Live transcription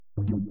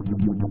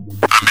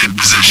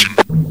position.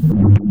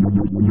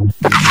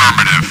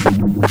 Affirmative.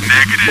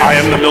 Negative. I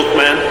am the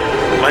milkman.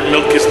 My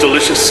milk is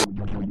delicious.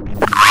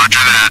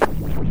 Roger that.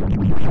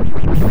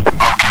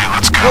 Okay,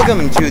 let's go.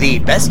 Welcome to the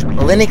Best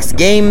Linux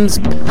Games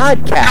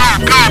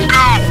Podcast.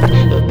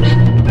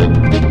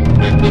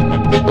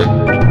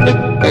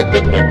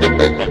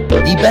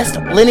 The best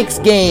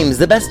Linux games,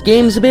 the best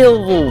games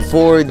available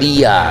for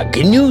the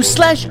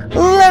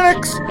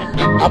GNU/Linux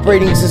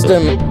operating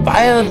system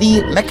via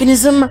the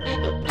mechanism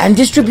and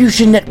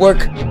distribution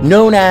network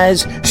known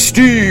as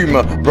Steam,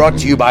 brought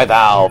to you by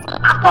Valve.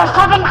 After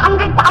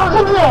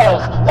 700,000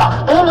 years, yes,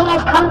 gaming has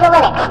come to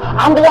Linux,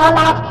 and beyond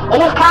that, it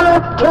has come to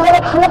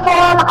Linux in the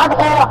form of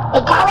an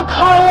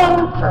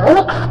egalitarian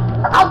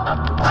Linux-like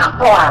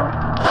platform,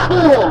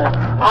 Steam,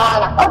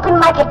 an open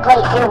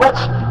marketplace in which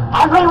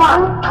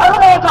everyone, total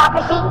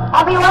meritocracy,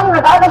 everyone,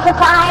 regardless of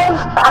size,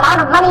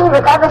 amount of money,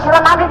 regardless of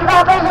amount of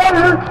developers,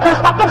 and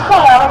prospective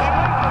sales,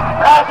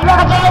 if you have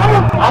a game,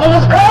 and it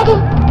is good,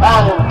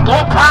 then give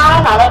it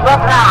time, and it will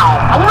thrive,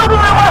 and you will be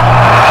rewarded.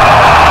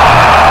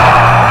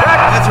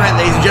 That's right,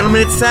 ladies and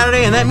gentlemen, it's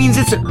Saturday, and that means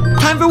it's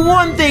time for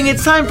one thing.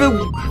 It's time for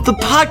the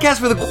podcast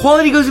where the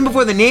quality goes in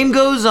before the name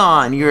goes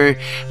on. You're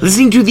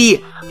listening to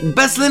the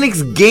Best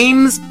Linux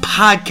Games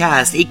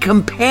Podcast, a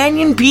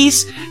companion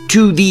piece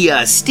to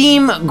the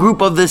Steam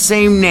group of the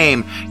same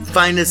name.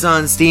 Find us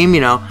on Steam,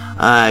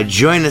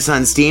 join us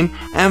on Steam,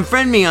 and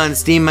friend me on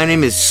Steam. My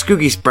name is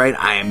Skooky Sprite.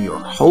 I am your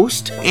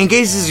host. In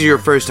case this is your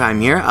first time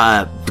here,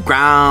 the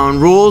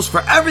ground rules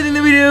for everything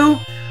that we do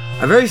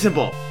are very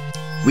simple.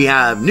 We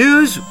have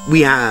news, we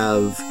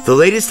have the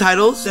latest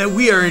titles that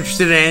we are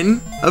interested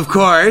in, of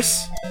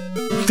course,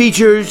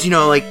 features,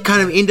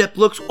 kind of in-depth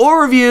looks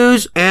or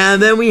reviews,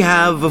 and then we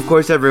have, of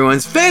course,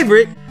 everyone's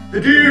favorite,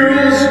 the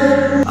deals!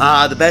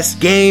 The best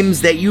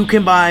games that you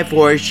can buy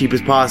for as cheap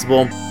as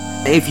possible.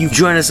 If you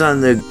join us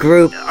on the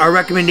group, our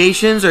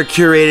recommendations are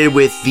curated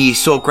with the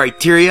sole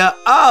criteria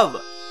of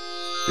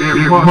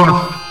it must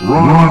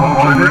run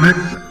on Linux,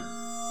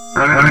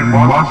 and it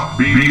must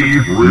be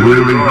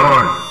really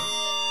good.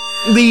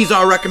 These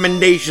are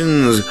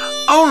recommendations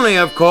only,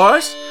 of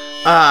course,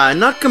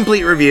 not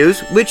complete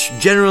reviews, which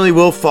generally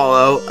will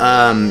follow,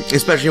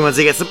 especially once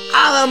they get some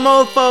other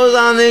mofos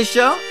on this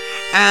show.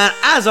 And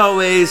as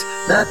always,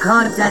 the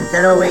content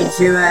that awaits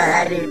you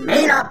ahead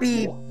may not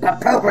be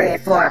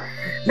appropriate for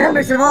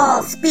members of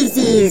all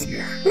species,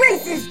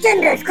 races,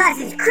 genders,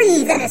 classes,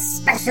 creeds, and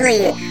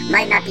especially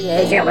might not be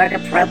age or work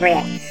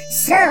appropriate.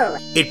 So,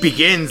 it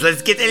begins.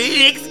 Let's get the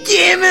Linux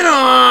gaming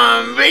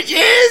on,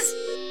 bitches!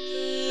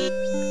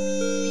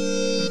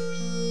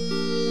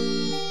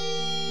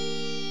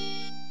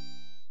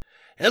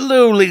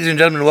 Hello, ladies and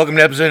gentlemen. Welcome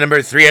to episode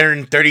number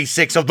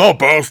 336 of the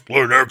Best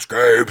Linux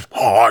Games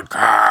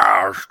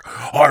Podcast.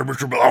 I'm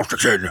Mr.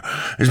 Blaustickson.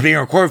 This is being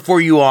recorded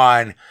for you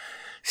on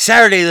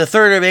Saturday, the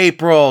 3rd of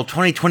April,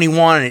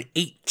 2021 at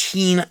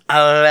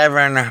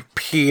 18:11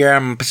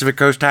 p.m. Pacific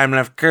Coast time,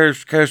 left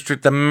coast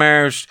with the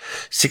most,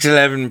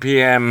 6:11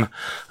 p.m.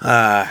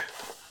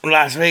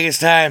 Las Vegas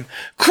time.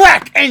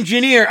 Crack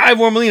engineer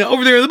Ivor Molina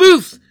over there in the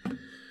booth,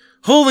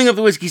 holding up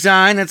the whiskey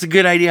sign. That's a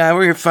good idea,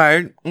 Ivor. You're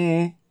fired.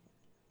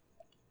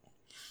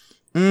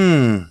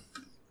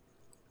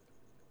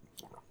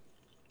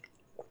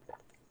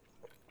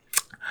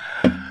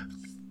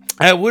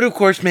 That would, of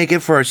course, make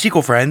it for our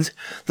sequel friends,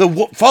 the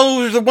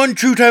followers of the one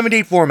true time and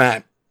date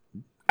format.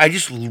 I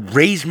just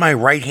raised my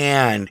right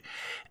hand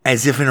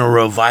as if in a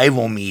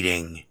revival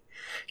meeting,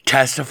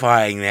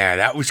 testifying there.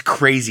 That was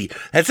crazy.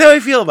 That's how I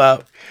feel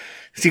about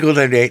sequel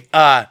time date.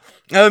 I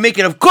would make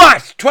it, of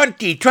course,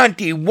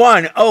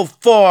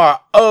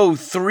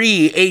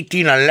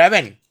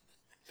 2021-04-03-1811.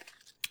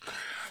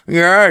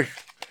 Yes.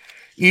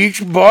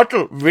 Each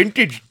bottle,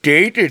 vintage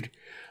dated.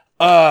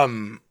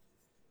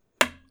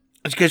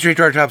 Let's get straight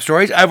to our top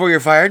stories. Ivor,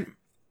 you're fired.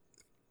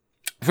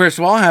 First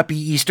of all, happy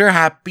Easter.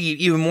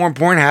 Even more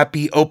important,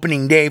 happy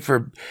opening day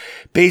for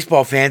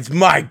baseball fans.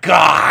 My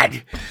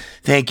God!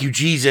 Thank you,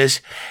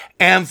 Jesus.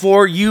 And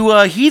for you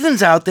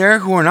heathens out there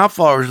who are not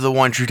followers of the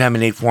one true time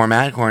and date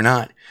format, who are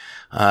not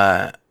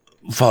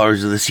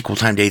followers of the sequel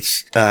time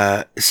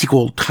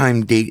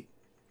date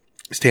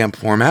stamp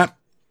format,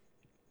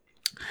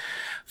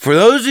 for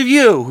those of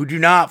you who do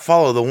not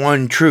follow the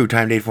one true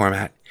time date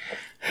format,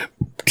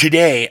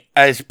 today,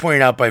 as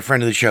pointed out by a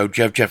friend of the show,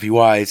 Jeffy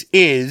Wise,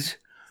 is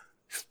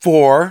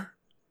 4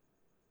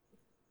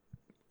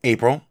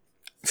 April,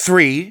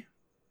 3,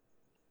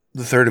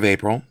 the 3rd of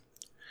April,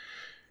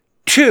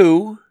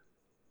 2,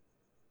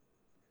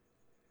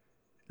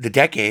 the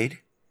decade,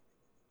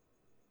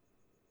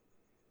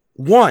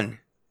 1,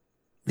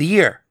 the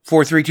year,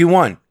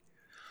 4321.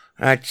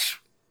 That's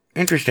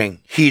interesting.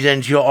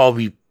 Heathens, you'll all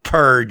be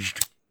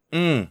purged.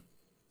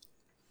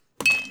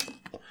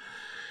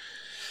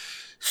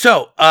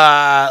 So,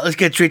 let's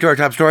get straight to our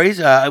top stories.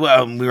 We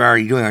were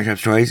already doing our top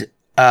stories.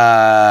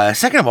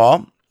 Second of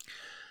all,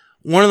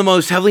 one of the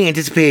most heavily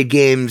anticipated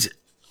games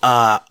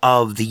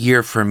of the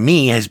year for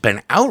me has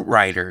been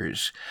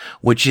Outriders,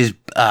 which is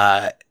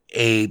a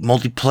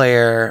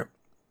multiplayer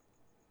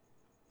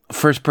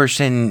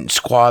first-person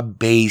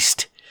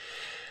squad-based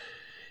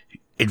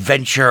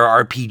adventure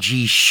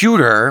RPG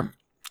shooter,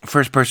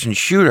 first-person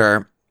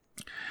shooter,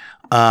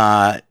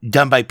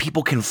 done by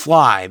People Can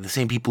Fly, the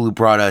same people who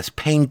brought us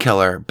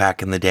Painkiller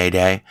back in the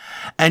day,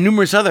 and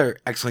numerous other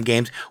excellent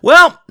games.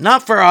 Well,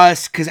 not for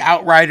us, because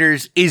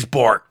Outriders is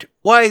borked.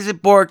 Why is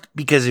it borked?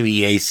 Because of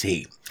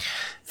EAC.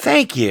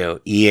 Thank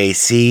you,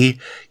 EAC.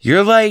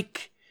 You're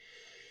like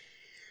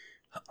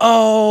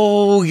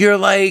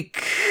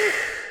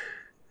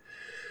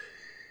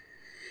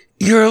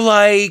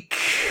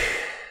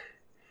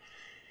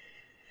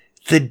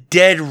the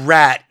dead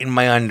rat in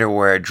my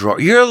underwear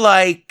drawer. You're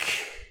like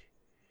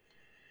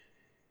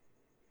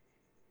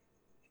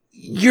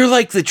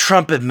the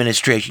Trump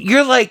administration.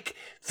 You're like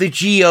the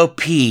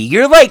GOP.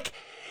 You're like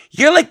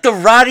the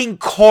rotting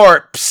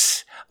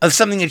corpse of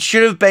something that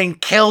should have been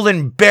killed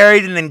and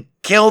buried and then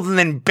killed and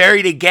then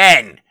buried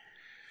again.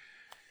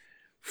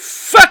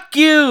 Fuck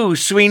you,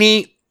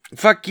 Sweeney.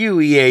 Fuck you,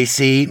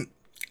 EAC.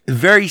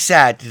 Very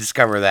sad to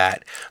discover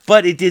that.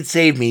 But it did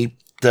save me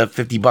the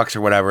 $50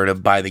 or whatever to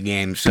buy the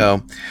game.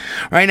 So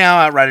right now,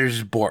 Outriders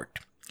is borked.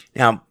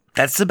 Now,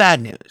 that's the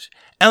bad news.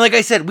 And like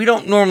I said, we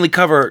don't normally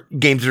cover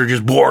games that are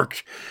just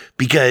borked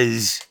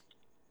because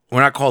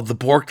we're not called the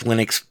Borked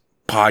Linux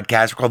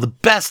Podcast. We're called the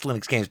Best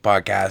Linux Games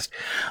Podcast.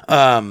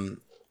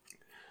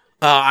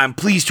 I'm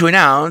pleased to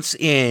announce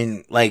as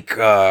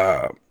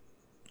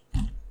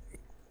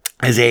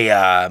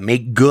a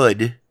make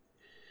good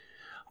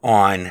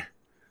on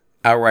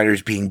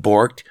Outriders being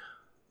borked,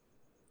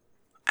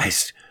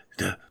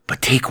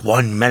 but take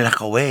one melech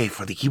away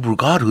for the Hebrew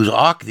God whose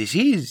ark this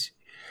is.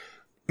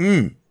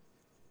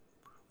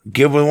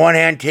 Give with one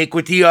hand, take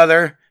with the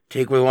other.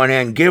 Take with one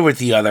hand, give with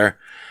the other.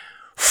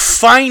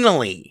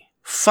 Finally,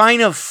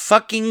 Cyberpunk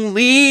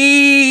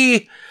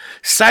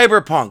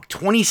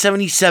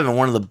 2077,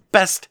 one of the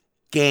best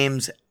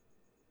games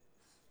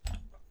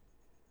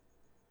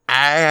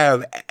I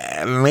have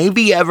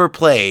maybe ever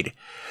played.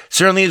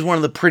 Certainly is one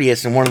of the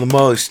prettiest and one of the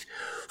most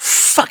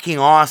fucking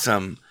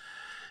awesome.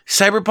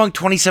 Cyberpunk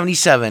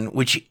 2077,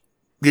 which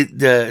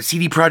the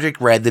CD Projekt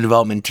Red, the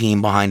development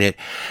team behind it,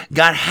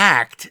 got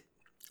hacked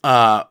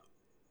right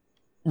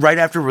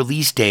after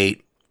release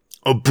date.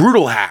 A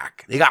brutal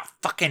hack. They got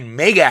fucking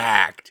mega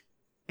hacked.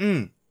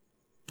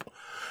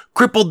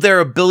 Crippled their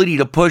ability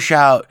to push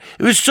out.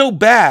 It was so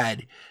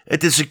bad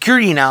that the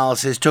security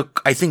analysis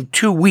took, I think,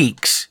 2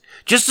 weeks.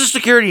 Just the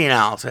security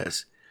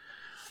analysis.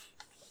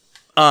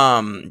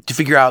 To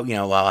figure out,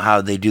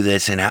 how they do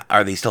this and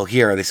are they still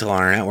here? Are they still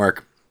on our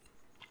network?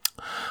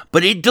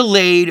 But it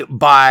delayed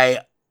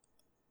by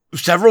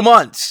several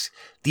months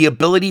the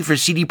ability for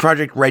CD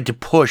Projekt Red to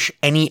push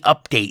any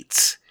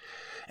updates,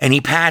 any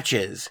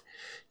patches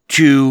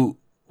to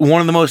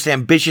one of the most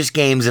ambitious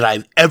games that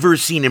I've ever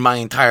seen in my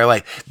entire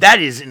life.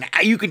 That is,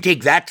 you can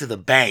take that to the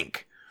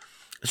bank.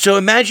 So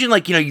imagine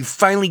you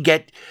finally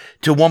get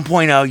to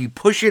 1.0, you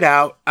push it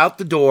out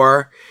the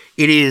door.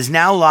 It is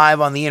now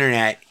live on the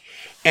internet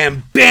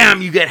and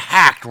bam, you get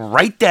hacked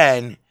right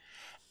then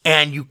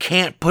and you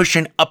can't push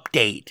an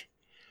update.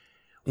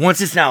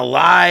 Once it's now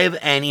live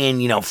and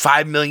in,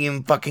 5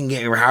 million fucking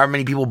game, or however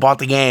many people bought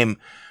the game,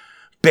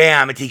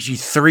 bam, it takes you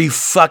 3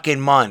 fucking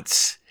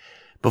months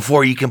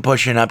before you can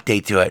push an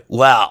update to it.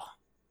 Well,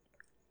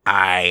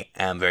 I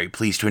am very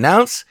pleased to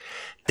announce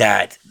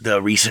that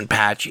the recent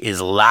patch is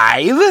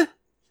live.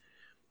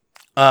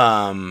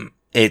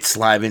 It's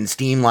live in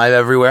Steam, live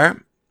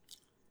everywhere.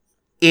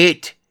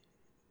 It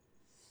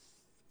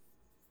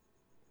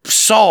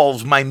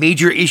solves my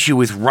major issue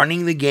with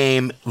running the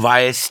game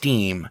via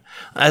Steam.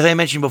 As I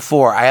mentioned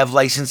before, I have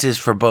licenses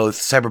for both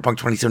Cyberpunk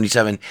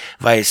 2077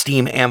 via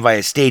Steam and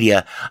via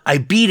Stadia. I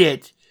beat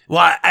it.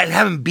 Well, I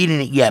haven't beaten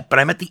it yet, but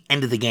I'm at the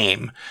end of the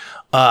game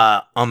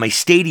on my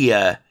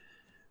Stadia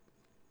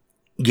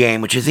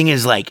game, which I think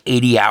is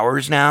 80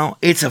 hours now.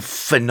 It's a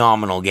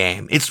phenomenal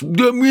game. It's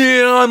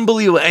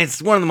unbelievable.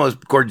 It's one of the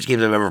most gorgeous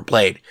games I've ever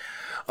played.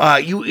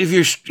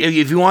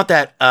 If you want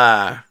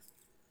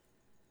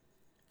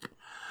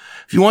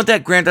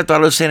that Grand Theft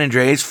Auto San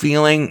Andreas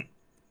feeling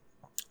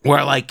where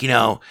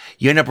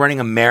you end up running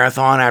a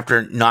marathon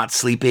after not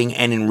sleeping,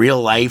 and in real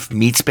life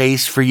meat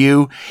space for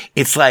you,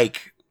 it's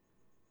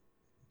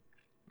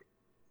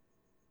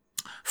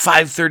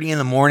 5:30 in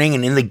the morning,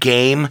 and in the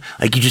game,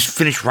 you just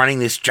finished running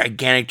this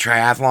gigantic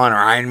triathlon or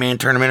Ironman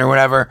tournament or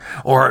whatever,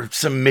 or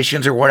some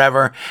missions or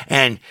whatever,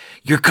 and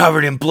you're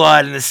covered in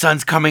blood and the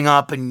sun's coming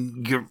up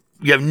and you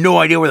have no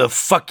idea where the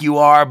fuck you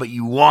are, but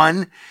you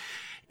won.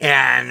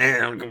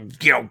 And,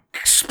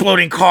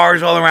 exploding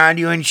cars all around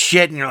you and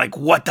shit. And you're like,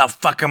 what the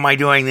fuck am I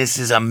doing? This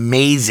is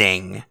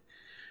amazing.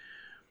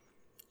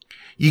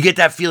 You get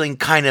that feeling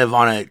kind of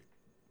on a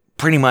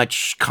pretty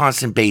much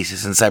constant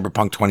basis in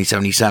Cyberpunk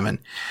 2077.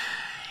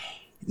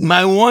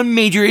 My one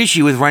major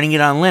issue with running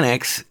it on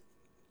Linux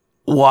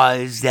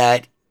was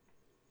that,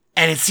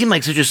 and it seemed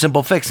like such a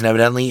simple fix, and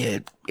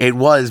evidently it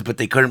was, but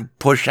they couldn't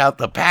push out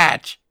the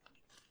patch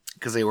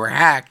because they were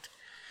hacked,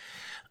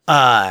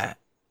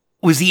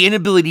 was the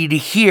inability to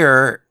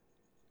hear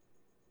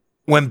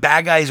when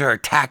bad guys are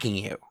attacking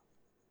you.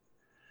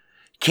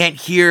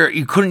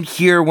 you couldn't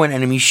hear when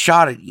enemies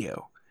shot at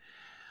you.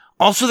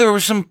 Also, there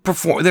was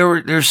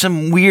there's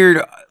some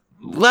weird,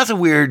 lots of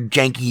weird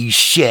janky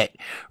shit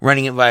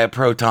running it via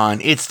Proton.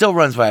 It still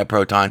runs via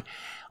Proton.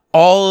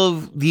 All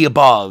of the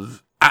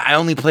above. I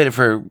only played it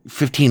for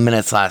 15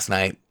 minutes last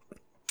night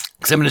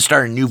because I'm going to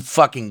start a new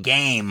fucking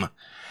game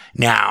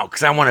now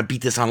because I want to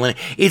beat this on Linux.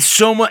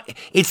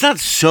 It's not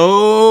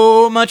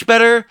so much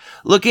better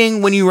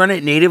looking when you run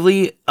it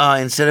natively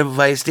instead of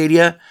via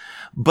Stadia,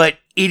 but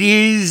it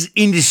is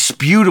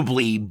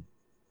indisputably,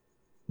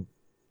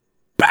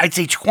 I'd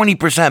say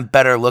 20%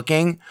 better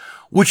looking,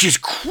 which is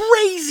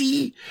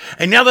crazy.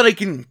 And now that I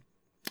can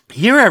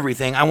hear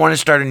everything, I want to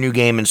start a new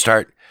game and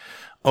start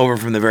over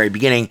from the very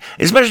beginning,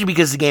 especially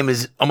because the game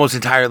is almost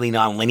entirely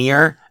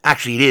non-linear.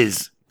 Actually, it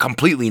is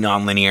completely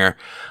non-linear.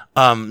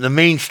 The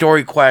main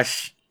story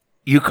quests,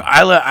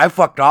 I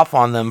fucked off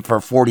on them for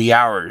 40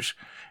 hours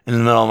in the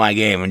middle of my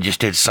game and just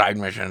did side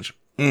missions.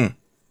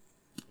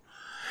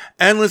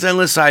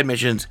 Endless side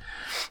missions.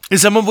 And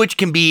some of which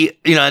can be,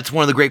 it's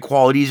one of the great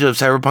qualities of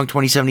Cyberpunk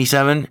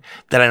 2077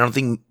 that I don't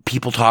think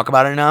people talk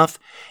about enough,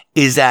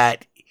 is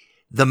that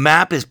the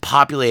map is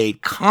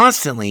populated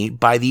constantly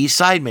by these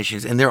side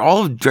missions, and they're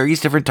all of various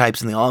different types,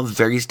 and they all have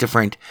various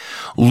different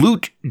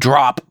loot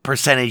drop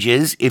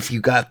percentages if you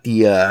got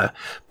the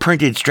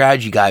printed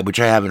strategy guide, which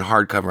I have in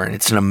hardcover, and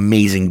it's an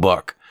amazing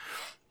book.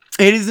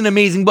 It is an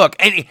amazing book.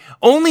 And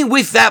only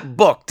with that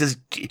book did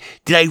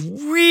I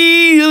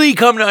really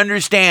come to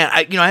understand.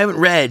 I haven't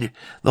read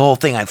the whole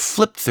thing. I've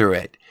flipped through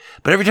it.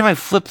 But every time I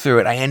flip through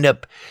it, I end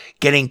up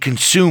getting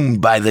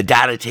consumed by the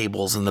data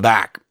tables in the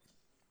back.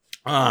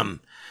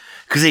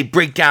 Because they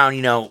break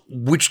down,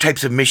 which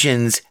types of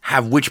missions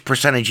have which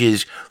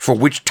percentages for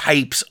which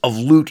types of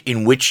loot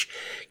in which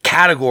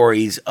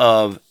categories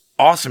of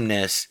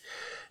awesomeness,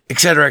 et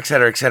cetera, et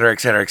cetera, et cetera, et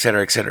cetera, et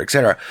cetera, et cetera, et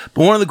cetera.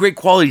 But one of the great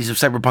qualities of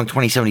Cyberpunk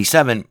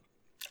 2077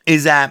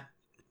 is that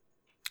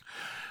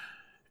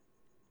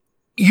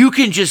you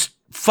can just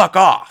fuck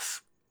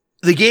off.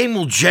 The game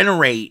will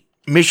generate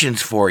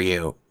missions for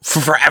you for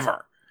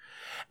forever.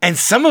 And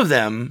some of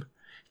them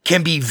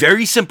can be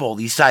very simple,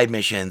 these side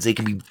missions. They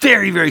can be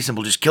very, very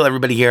simple. Just kill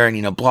everybody here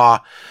and, blah,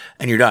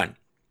 and you're done.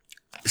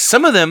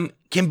 Some of them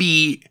can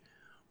be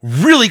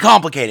really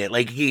complicated.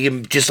 Like, you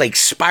can just,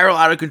 spiral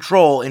out of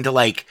control into,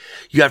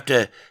 you have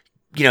to,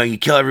 you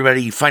kill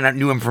everybody, you find out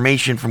new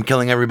information from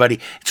killing everybody.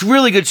 It's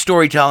really good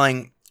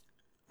storytelling.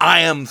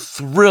 I am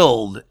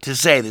thrilled to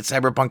say that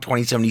Cyberpunk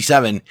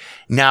 2077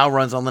 now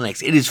runs on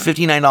Linux. It is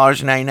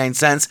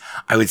 $59.99.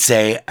 I would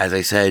say, as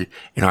I said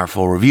in our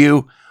full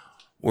review,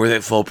 worth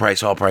it, full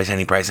price, all price,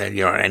 any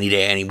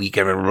day, any week,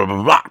 blah, blah,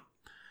 blah, blah.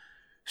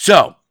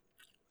 So,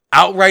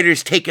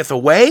 Outriders taketh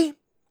away,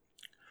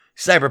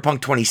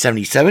 Cyberpunk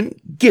 2077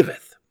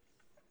 giveth.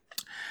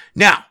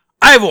 Now,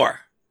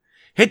 Ivor,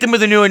 hit them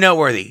with a new and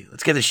noteworthy.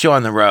 Let's get the show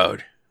on the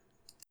road.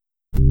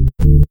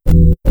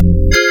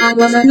 I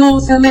was a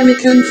North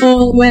American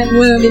fall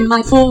webworm in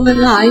my former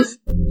life.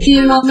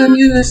 Here are the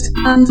newest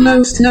and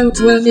most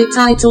noteworthy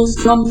titles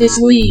from this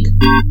week.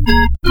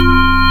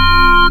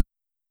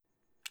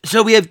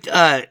 So we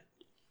have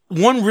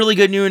one really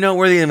good new and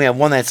noteworthy, and we have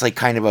one that's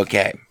kind of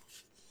okay.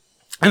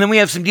 And then we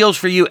have some deals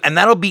for you, and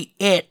that'll be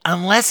it,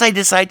 unless I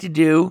decide to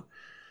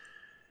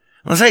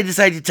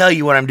tell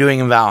you what I'm doing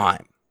in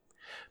Valheim.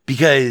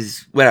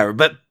 Because, whatever.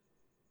 But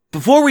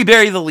before we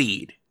bury the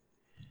lead,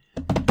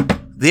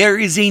 there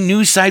is a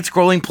new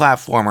side-scrolling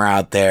platformer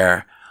out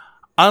there,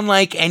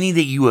 unlike any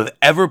that you have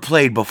ever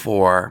played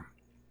before.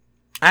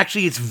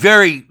 Actually, it's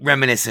very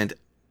reminiscent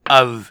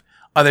of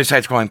other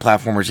side-scrolling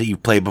platformers that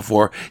you've played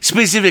before,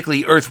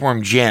 specifically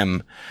Earthworm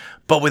Jim,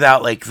 but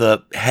without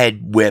the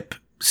head whip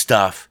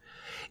stuff.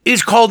 It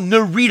is called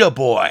Narita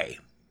Boy.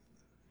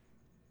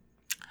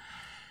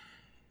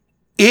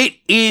 It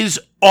is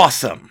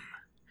awesome.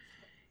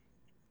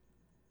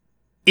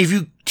 If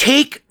you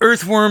take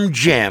Earthworm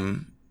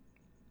Jim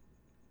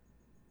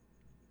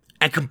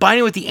and combine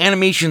it with the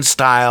animation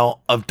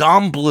style of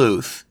Don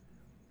Bluth,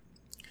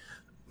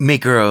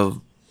 maker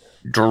of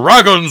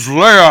Dragon's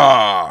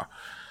Lair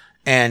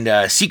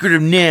and Secret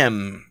of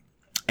Nim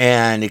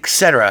and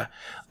etc.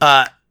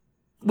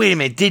 Wait a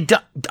minute.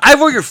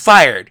 Ivor, you're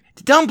fired.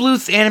 Did Don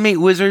Bluth animate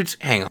Wizards?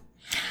 Hang on.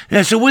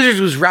 Yeah, so Wizards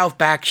was Ralph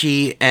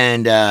Bakshi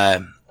and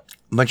a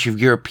bunch of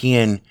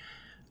European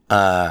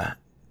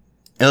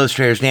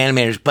illustrators and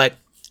animators, but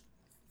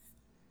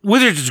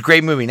Wizards is a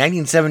great movie.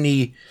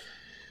 1970.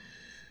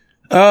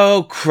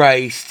 Oh,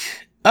 Christ.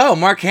 Oh,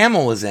 Mark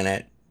Hamill was in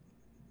it.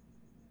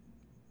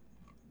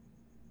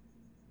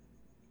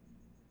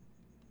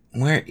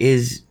 Where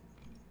is...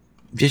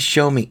 Just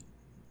show me.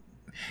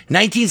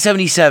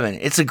 1977.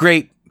 It's a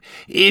great...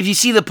 If you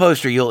see the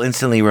poster, you'll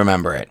instantly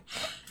remember it.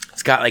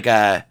 It's got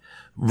a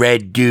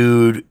red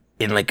dude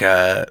in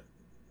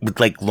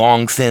with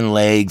long thin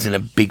legs and a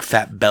big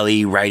fat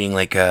belly riding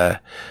an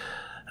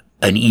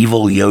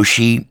evil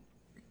Yoshi.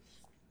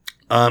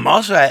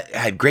 Also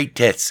had great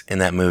tits in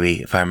that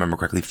movie, if I remember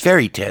correctly.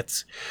 Fairy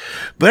tits.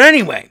 But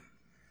anyway,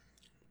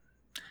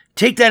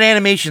 take that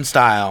animation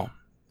style,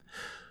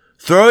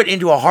 throw it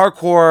into a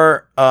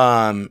hardcore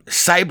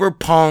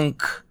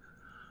cyberpunk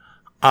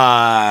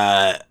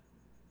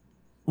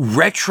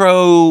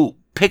retro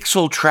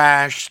pixel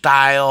trash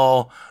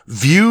style,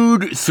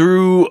 viewed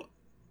through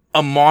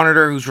a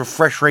monitor whose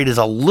refresh rate is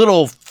a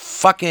little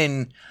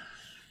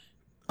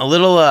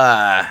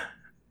unreliable.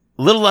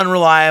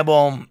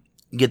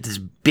 You get this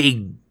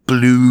big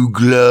blue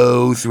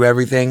glow through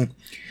everything.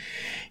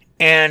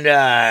 And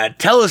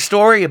tell a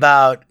story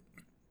about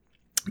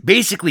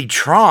basically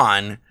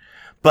Tron,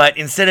 but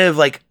instead of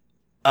like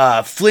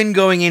Flynn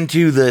going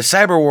into the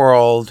cyber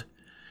world,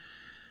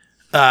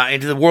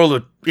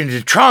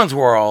 into Tron's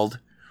world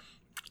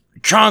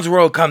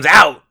comes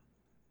out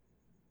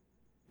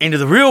into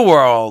the real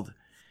world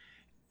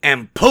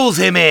and pulls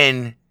him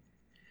in,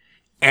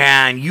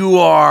 and you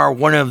are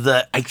one of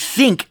the, I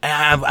think,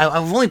 I've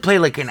only played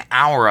like an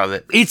hour of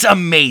it. It's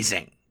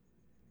amazing.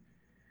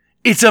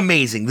 It's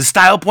amazing. The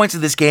style points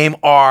of this game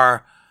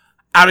are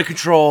out of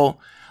control.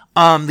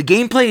 The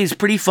gameplay is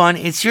pretty fun.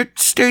 It's your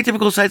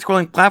stereotypical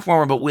side-scrolling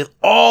platformer, but with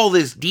all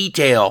this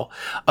detail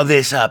of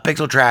this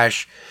pixel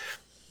trash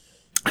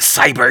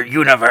cyber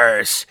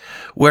universe,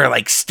 where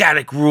like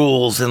static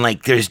rules and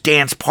like there's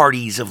dance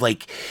parties of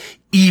like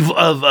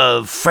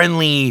of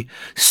friendly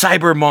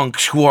cyber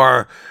monks who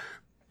are,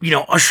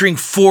 ushering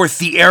forth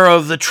the era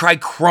of the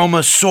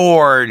Trichroma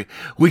sword,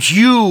 which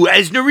you,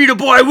 as Narita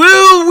Boy,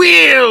 will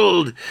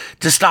wield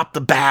to stop the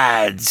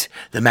bads,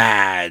 the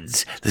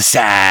mads, the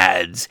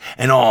sads,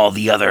 and all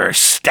the other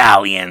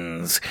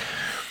stallions.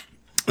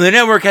 The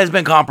network has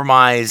been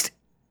compromised.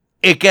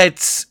 It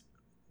gets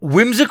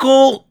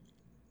whimsical.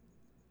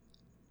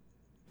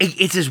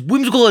 It's as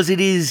whimsical as it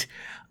is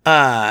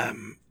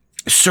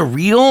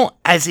surreal,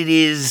 as it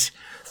is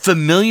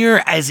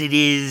familiar, as it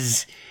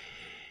is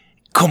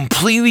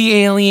completely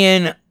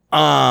alien.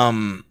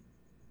 And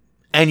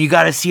you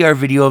got to see our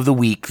video of the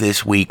week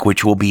this week,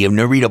 which will be of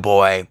Narita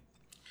Boy.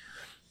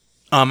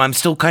 I'm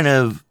still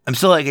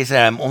like I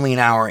said, I'm only an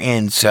hour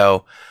in,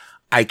 so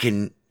I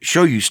can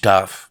show you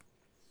stuff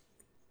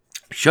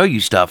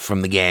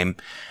from the game,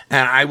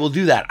 and I will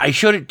do that. I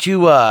showed it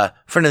to a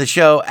friend of the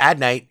show,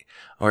 Adnight,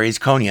 or is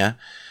Konya,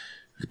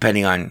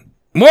 depending on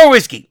more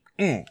whiskey.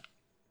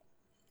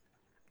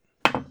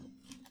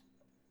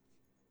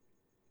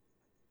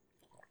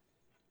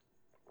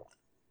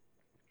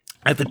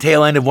 At the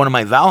tail end of one of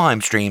my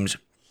Valheim streams,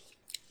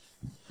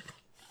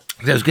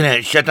 I was going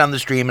to shut down the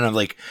stream, and I'm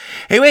like,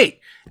 hey, wait,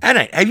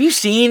 Adnight, have you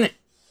seen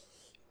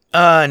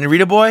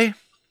Narita Boy?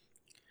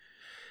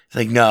 It's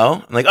like,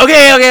 no. I'm like,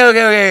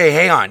 okay,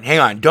 hang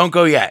on, don't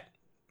go yet.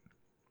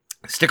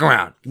 Stick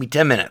around, give me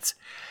 10 minutes.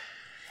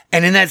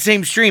 And in that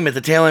same stream, at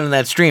the tail end of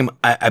that stream,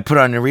 I put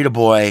on Narita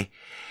Boy,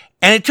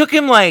 and it took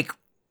him like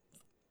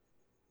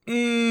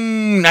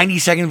 90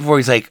 seconds before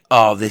he's like,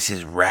 oh, this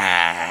is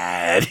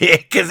rad.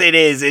 Because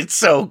it's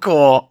so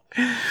cool.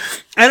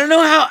 I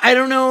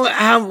don't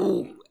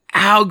know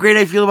how great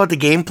I feel about the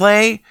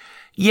gameplay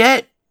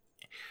yet,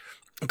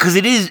 because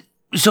it is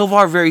so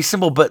far very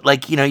simple, but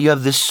like, you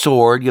have this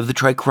sword, you have the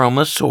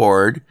Trichroma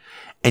sword,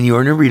 and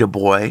you're Narita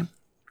Boy.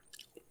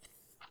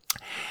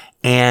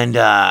 And,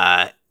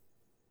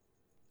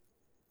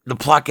 the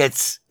plot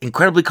gets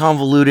incredibly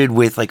convoluted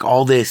with like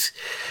all this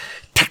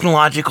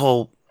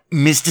technological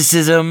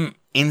mysticism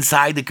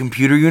inside the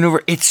computer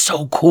universe. It's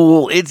so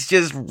cool. It's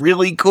just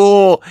really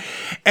cool.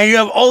 And you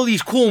have all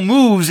these cool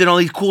moves and all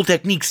these cool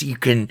techniques that you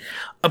can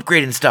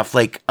upgrade and stuff.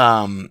 Like,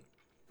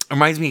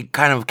 reminds me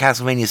kind of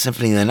Castlevania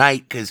Symphony of the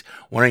Night, because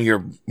one of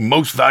your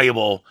most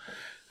valuable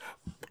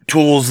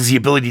tools is the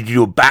ability to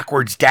do a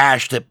backwards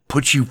dash that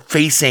puts you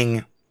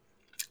facing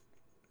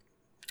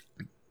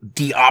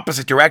the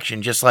opposite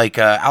direction, just like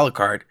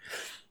Alucard.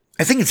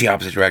 I think it's the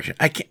opposite direction.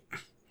 I'm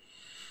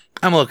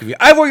gonna look at you.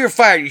 Ivor, you're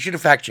fired. You should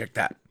have fact checked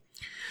that.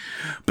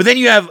 But then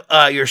you have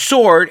your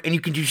sword, and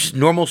you can do just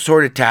normal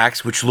sword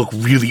attacks, which look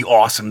really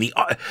awesome.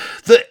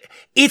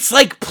 It's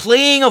like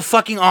playing a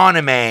fucking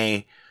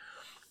anime,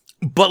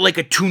 but like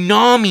a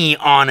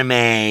Toonami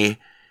anime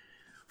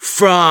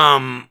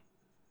from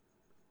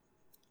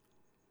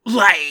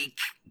like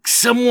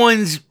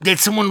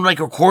someone like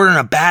recorded on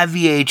a bad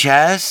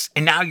VHS,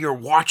 and now you're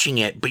watching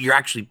it, but you're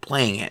actually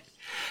playing it.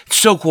 It's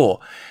so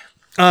cool.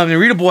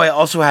 Narita Boy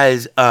also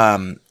has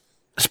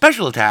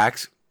special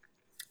attacks,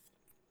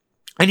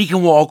 and he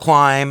can wall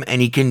climb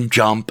and he can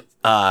jump.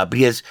 But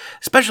he has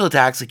special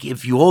attacks. Like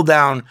if you hold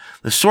down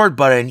the sword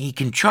button, he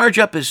can charge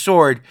up his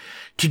sword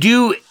to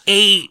do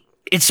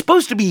it's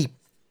supposed to be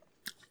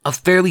a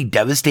fairly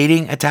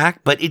devastating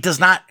attack, but it does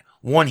not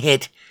one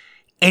hit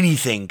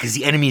anything, because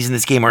the enemies in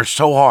this game are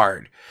so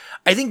hard.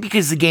 I think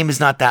because the game is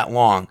not that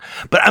long.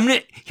 But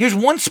here's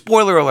one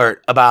spoiler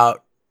alert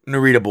about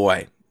Narita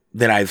Boy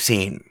that I've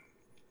seen.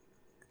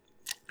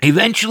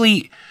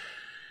 Eventually,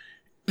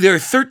 there are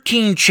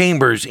 13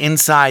 chambers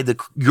inside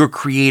your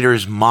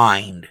creator's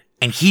mind,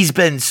 and he's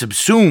been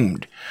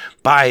subsumed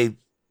by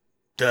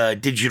the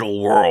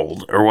digital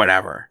world or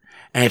whatever,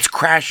 and it's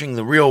crashing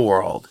the real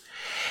world.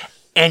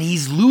 And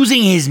he's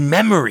losing his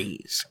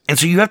memories, and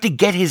so you have to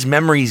get his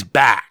memories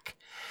back.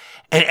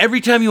 And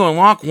every time you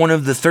unlock one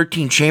of the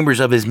 13 chambers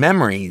of his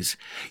memories,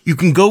 you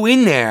can go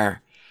in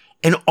there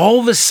and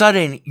all of a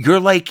sudden you're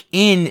like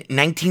in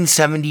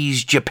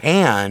 1970s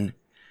Japan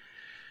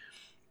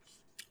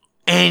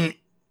and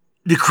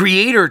the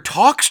creator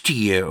talks to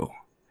you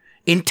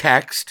in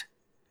text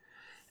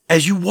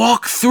as you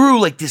walk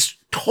through like this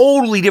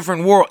totally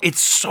different world.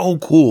 It's so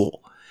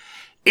cool.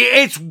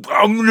 It's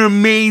an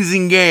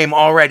amazing game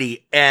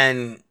already,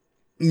 and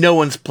no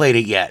one's played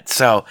it yet.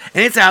 So,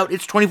 and it's out.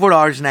 It's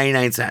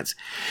 $24.99.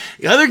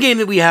 The other game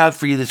that we have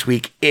for you this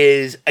week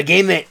is a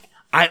game that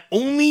I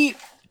only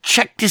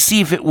checked to see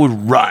if it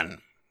would run.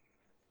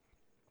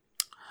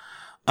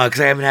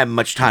 Because I haven't had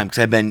much time,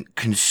 because I've been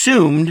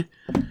consumed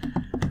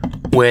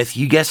with,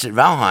 you guessed it,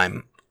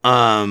 Valheim.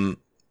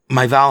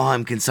 My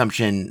Valheim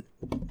consumption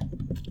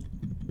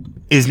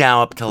is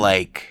now up to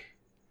like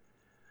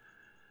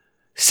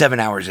 7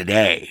 hours a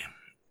day.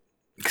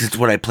 Because it's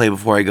what I play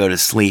before I go to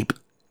sleep.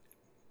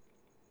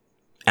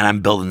 And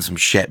I'm building some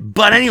shit.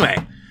 But anyway,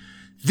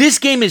 this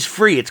game is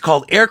free. It's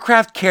called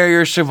Aircraft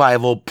Carrier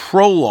Survival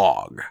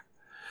Prologue.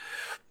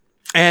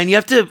 And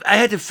I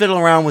had to fiddle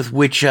around with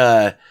which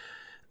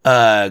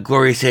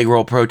Glorious Egg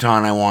Roll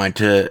Proton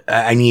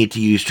I needed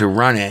to use to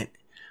run it.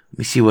 Let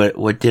me see,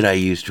 what did I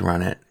use to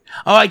run it?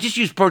 Oh, I just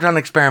used Proton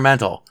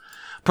Experimental.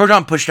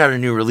 Proton pushed out a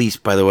new release,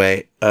 by the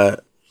way,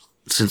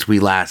 since we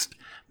last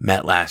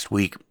met last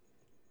week.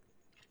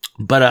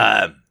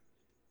 But,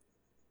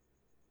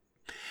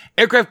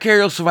 Aircraft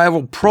Carrier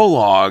Survival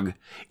Prologue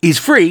is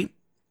free.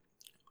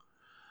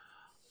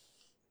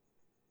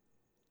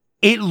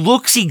 It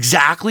looks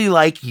exactly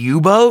like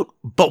U-Boat,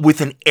 but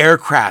with an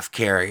aircraft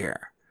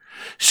carrier.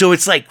 So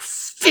it's like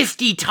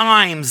 50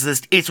 times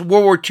this. It's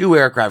World War II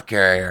aircraft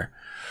carrier.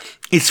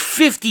 It's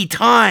 50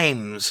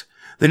 times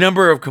the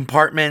number of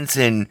compartments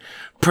and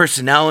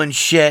personnel and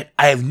shit.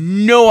 I have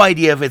no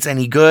idea if it's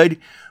any good,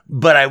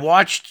 but I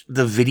watched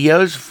the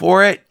videos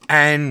for it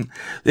and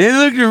they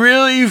looked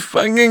really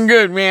fucking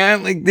good,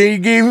 man. Like they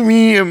gave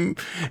me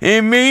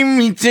it made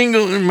me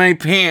tingle in my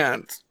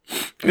pants.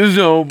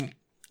 So,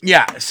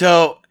 yeah.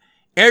 So,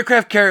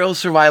 Aircraft Carrier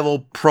Survival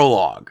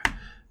Prologue.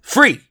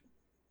 Free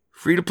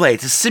to play.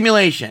 It's a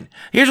simulation.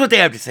 Here's what they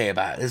have to say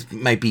about it. This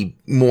might be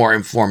more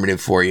informative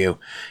for you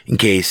in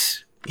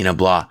case,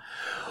 blah.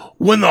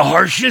 When the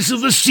harshness of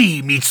the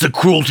sea meets the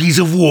cruelties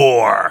of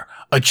war,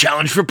 a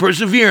challenge for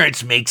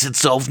perseverance makes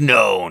itself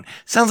known.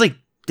 Sounds like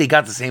they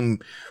got the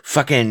same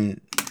fucking...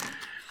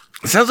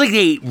 Sounds like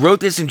they wrote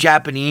this in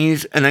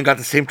Japanese and then got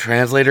the same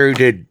translator who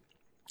did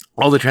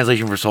all the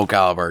translation for Soul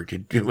Calibur.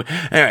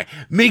 Anyway,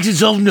 makes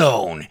itself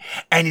known,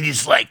 and it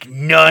is like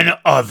none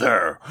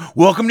other.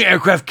 Welcome to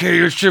Aircraft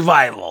Carrier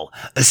Survival,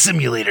 a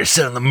simulator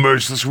set on the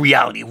merciless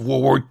reality of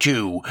World War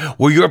II,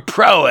 where your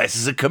prowess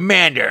as a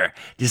commander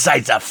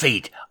decides the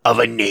fate of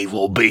a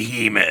naval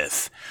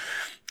behemoth.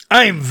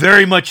 I am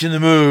very much in the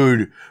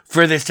mood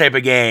for this type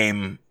of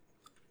game,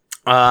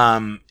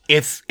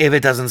 if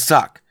it doesn't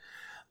suck.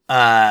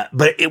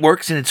 But it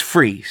works and it's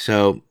free,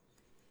 so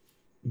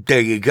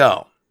there you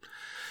go.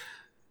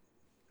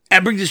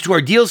 That brings us to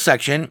our deals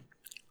section.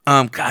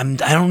 I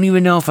don't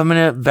even know if I'm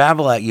going to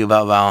babble at you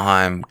about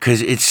Valheim,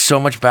 because it's so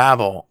much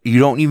babble. You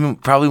don't even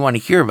probably want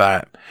to hear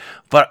about it.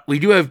 But we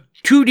do have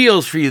 2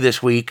 deals for you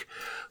this week.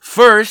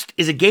 First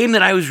is a game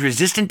that I was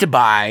resistant to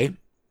buy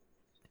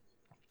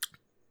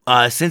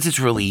since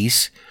its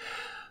release,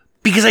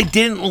 because I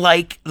didn't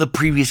like the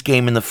previous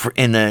game in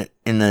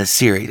the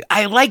series.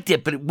 I liked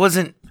it, but it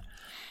wasn't...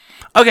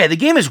 Okay, the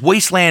game is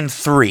Wasteland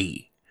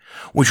 3.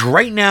 Which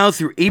right now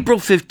through April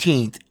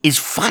 15th is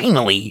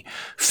finally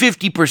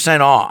 50%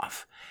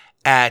 off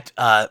at,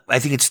 I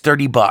think it's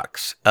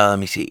 $30. Let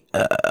me see.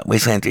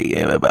 Wasteland 3.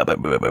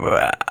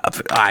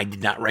 I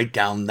did not write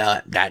down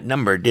that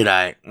number, did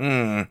I?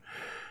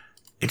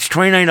 It's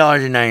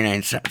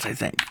 $29.99, I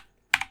think.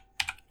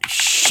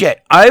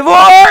 Shit.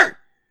 Ivor!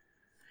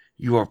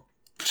 You are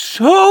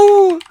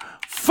so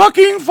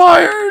fucking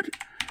fired.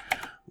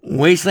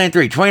 Wasteland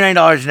 3,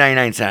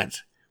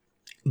 $29.99.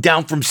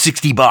 Down from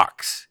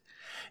 $60.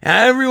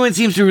 Now, everyone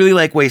seems to really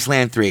like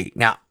Wasteland 3.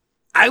 Now,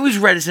 I was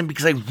reticent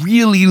because I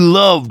really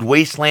loved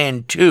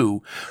Wasteland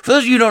 2. For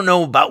those of you who don't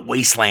know about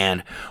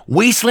Wasteland,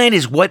 Wasteland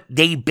is what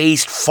they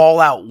based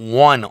Fallout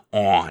 1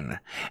 on.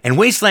 And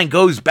Wasteland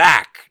goes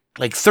back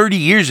like 30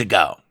 years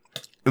ago.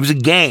 It was a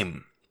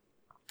game.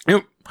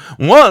 It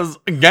was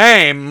a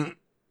game.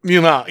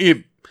 You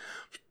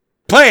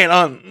play it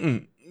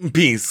on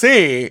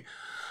PC.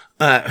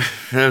 That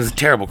was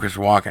terrible,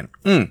 Christopher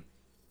Walken.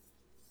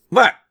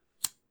 But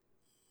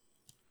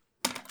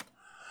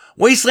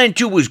Wasteland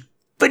 2 was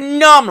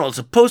phenomenal. It's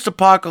a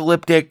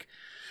post-apocalyptic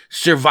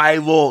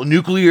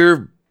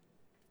nuclear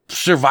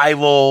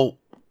survival,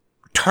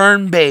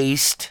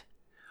 turn-based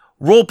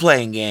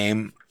role-playing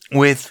game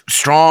with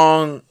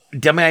strong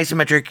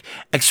demi-isometric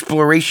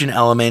exploration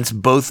elements,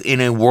 both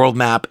in a world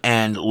map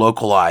and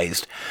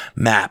localized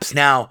maps.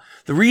 Now,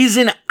 the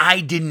reason I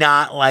did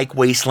not like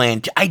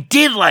Wasteland 2, I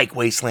did like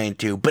Wasteland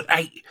 2, but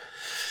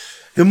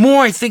the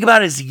more I think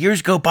about it as the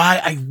years go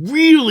by, I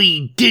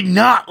really did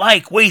not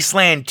like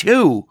Wasteland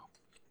 2.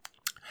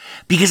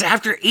 Because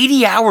after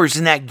 80 hours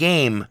in that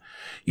game,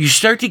 you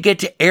start to get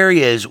to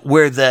areas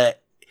where the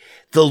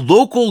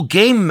local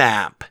game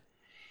map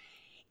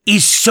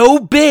is so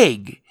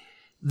big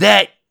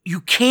that you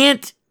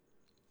can't,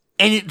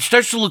 and it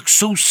starts to look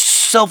so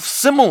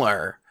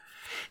self-similar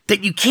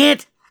that you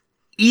can't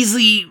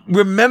easily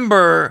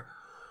remember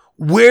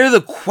where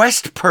the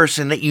quest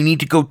person that you need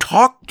to go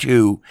talk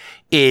to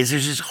is.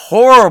 There's this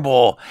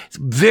horrible,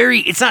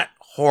 it's not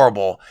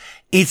horrible.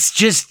 It's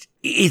just,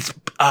 it's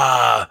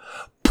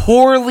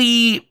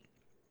poorly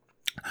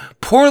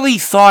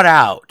thought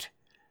out,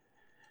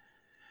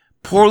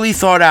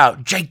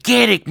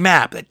 gigantic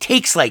map that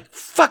takes like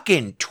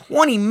fucking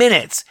 20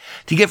 minutes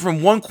to get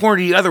from one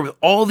corner to the other with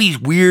all these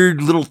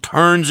weird little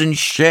turns and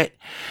shit.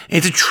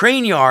 It's a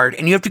train yard,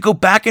 and you have to go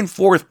back and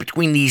forth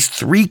between these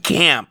 3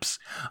 camps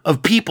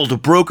of people to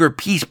broker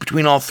peace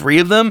between all 3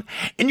 of them,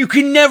 and you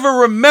can never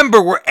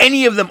remember where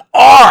any of them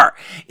are.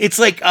 It's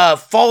like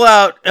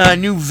Fallout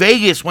New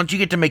Vegas once you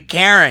get to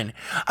McCarran.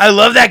 I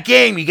love that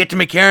game. You get to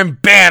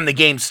McCarran, bam, the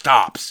game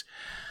stops.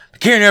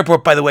 McCarran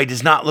Airport, by the way,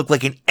 does not look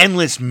like an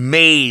endless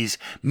maze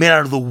made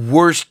out of the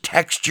worst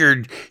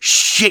textured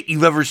shit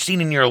you've ever seen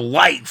in your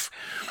life.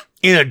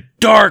 In a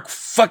dark,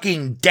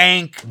 fucking,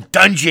 dank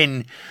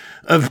dungeon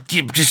of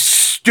just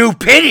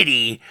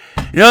stupidity.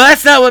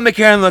 That's not what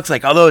McCarran looks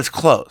like, although it's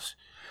close.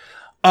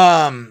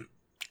 And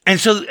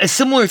so a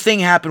similar thing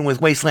happened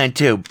with Wasteland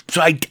 2.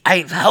 So I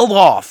held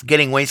off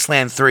getting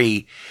Wasteland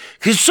 3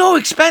 because it's so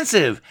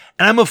expensive.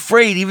 And I'm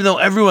afraid, even though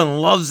everyone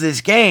loves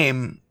this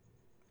game,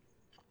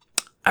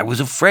 I was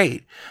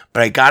afraid.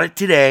 But I got it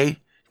today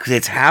because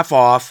it's half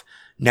off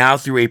now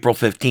through April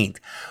 15th.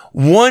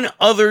 One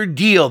other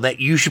deal that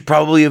you should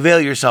probably avail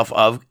yourself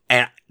of,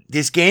 and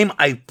this game,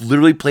 I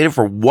literally played it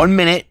for 1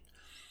 minute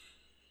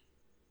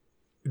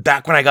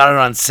back when I got it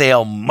on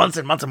sale months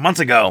and months and months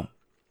ago.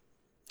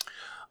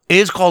 It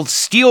is called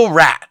Steel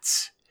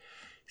Rats.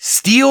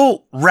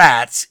 Steel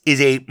Rats is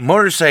a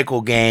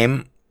motorcycle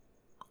game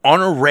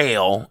on a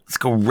rail.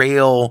 It's like a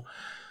rail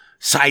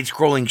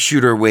side-scrolling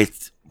shooter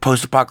with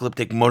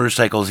post-apocalyptic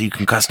motorcycles you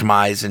can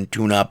customize and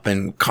tune up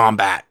and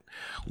combat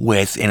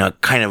with in a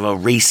kind of a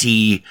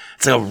racy,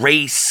 it's like a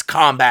race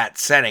combat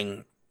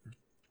setting.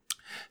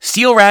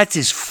 Steel Rats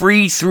is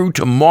free through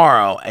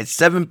tomorrow at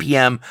 7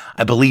 p.m.,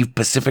 I believe,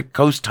 Pacific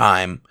Coast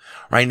time.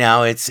 Right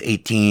now it's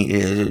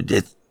 18,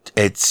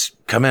 it's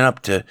coming up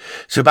to,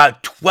 so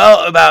about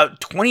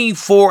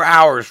 24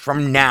 hours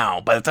from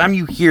now. By the time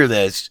you hear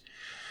this,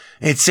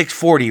 it's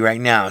 6:40 right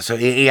now. So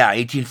yeah,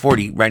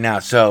 18:40 right now.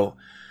 So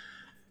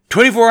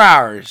 24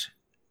 hours,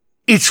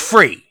 it's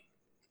free.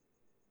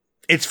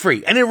 It's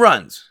free, and it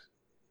runs.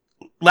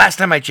 Last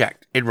time I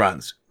checked, it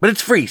runs. But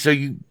it's free, so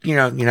you're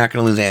not going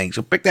to lose anything.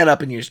 So pick that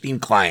up in your Steam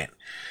client.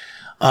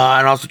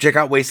 And also check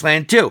out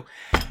Wasteland 2.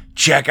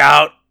 Check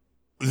out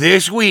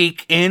this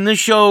week in the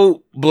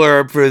show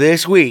blurb for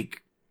this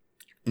week,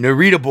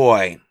 Narita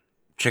Boy.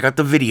 Check out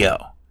the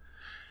video.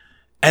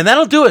 And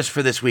that'll do us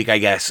for this week, I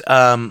guess.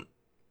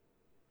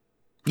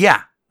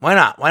 Yeah, why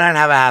not? Why not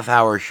have a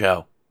half-hour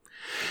show?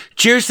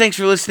 Cheers, thanks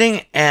for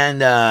listening,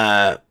 and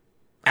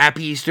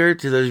happy Easter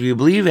to those of you who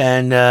believe,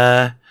 and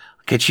I'll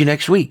catch you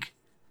next week.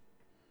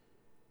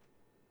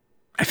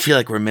 I feel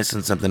like we're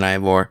missing something,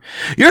 Ivor.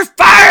 You're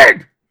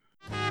fired!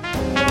 4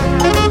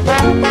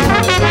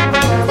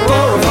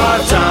 or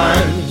 5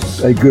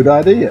 times. A good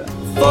idea.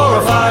 4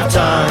 or 5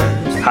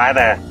 times. Hi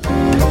there.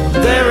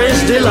 There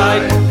is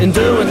delight in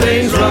doing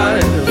things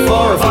right. 4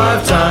 or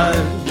 5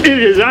 times. It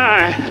is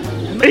I,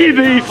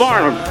 E.B.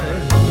 Farnham.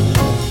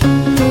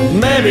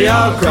 Maybe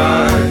I'll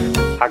cry.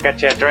 I'll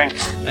get you a drink.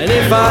 And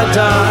if I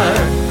die,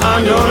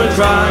 I'm gonna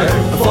cry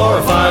 4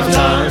 or 5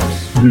 times.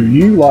 Do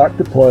you like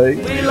to play?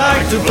 We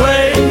like to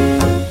play.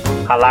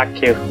 I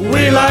like you.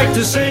 We like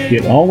to sing.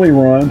 It only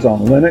runs on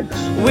Linux.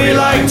 We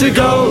like to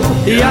go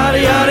yada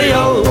yada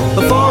yo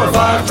 4 or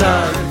 5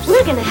 times.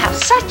 We're gonna have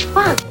such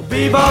fun.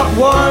 Bebop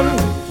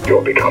 1.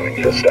 You're becoming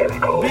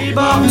hysterical.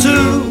 Bebop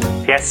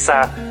 2. Yes,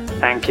 sir.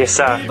 Thank you,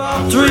 sir.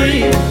 Bebop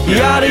 3.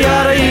 Yada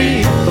yada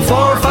e 4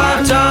 or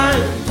 5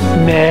 times.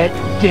 Matt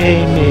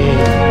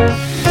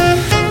Damon.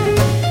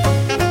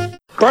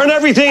 Burn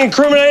everything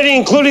incriminating,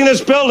 including this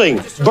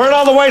building. Burn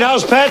all the White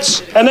House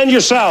pets, and then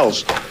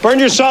yourselves. Burn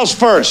yourselves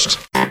first.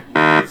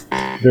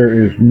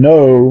 There is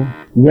no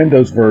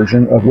Windows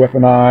version of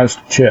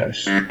weaponized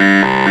chess.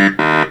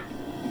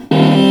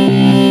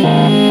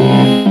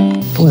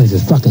 Boy, this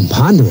is fucking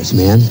ponderous,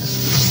 man.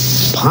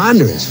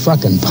 Ponderous,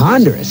 fucking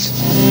ponderous.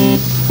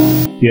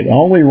 It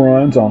only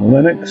runs on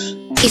Linux.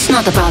 It's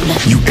not a problem.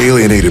 You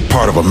alienated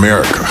part of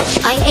America.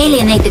 I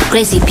alienated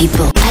crazy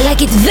people. I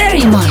like it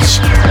very much.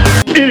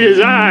 It is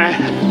I,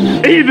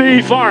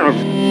 E.B. Farnham.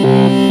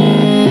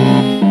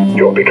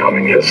 You're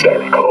becoming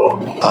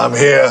hysterical. I'm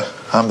here.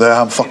 I'm there.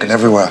 I'm fucking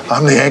everywhere.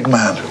 I'm the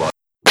Eggman.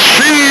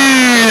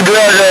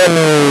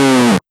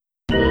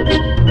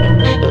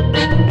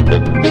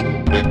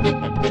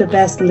 The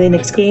Best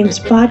Linux Games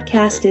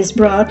podcast is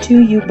brought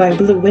to you by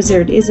Blue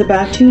Wizard is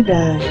About to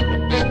Die.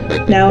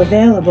 Now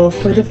available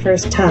for the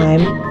first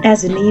time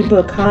as an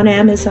ebook on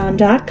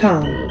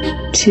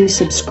Amazon.com. To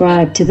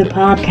subscribe to the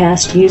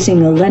podcast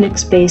using a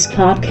Linux-based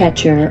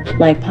podcatcher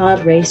like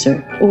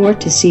Podracer, or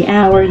to see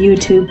our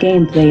YouTube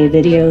gameplay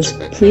videos,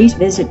 please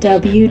visit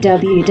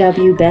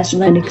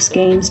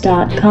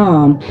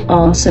www.bestlinuxgames.com.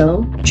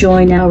 Also,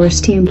 join our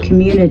Steam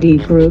community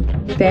group,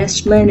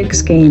 Best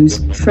Linux Games,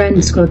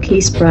 Friends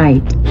Cookie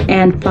Sprite,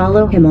 and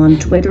follow him on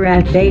Twitter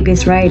at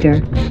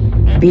VegasWriter.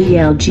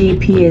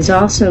 BLGP is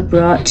also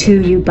brought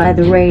to you by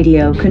the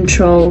Radio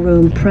Control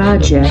Room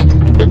Project.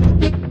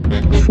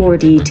 For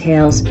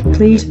details,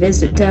 please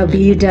visit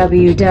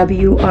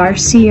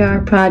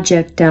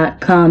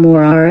www.rcrproject.com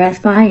or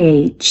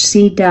rfihc.com.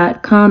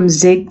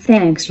 Zig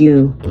thanks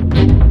you.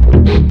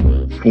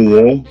 For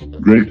all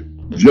great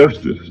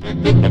justice.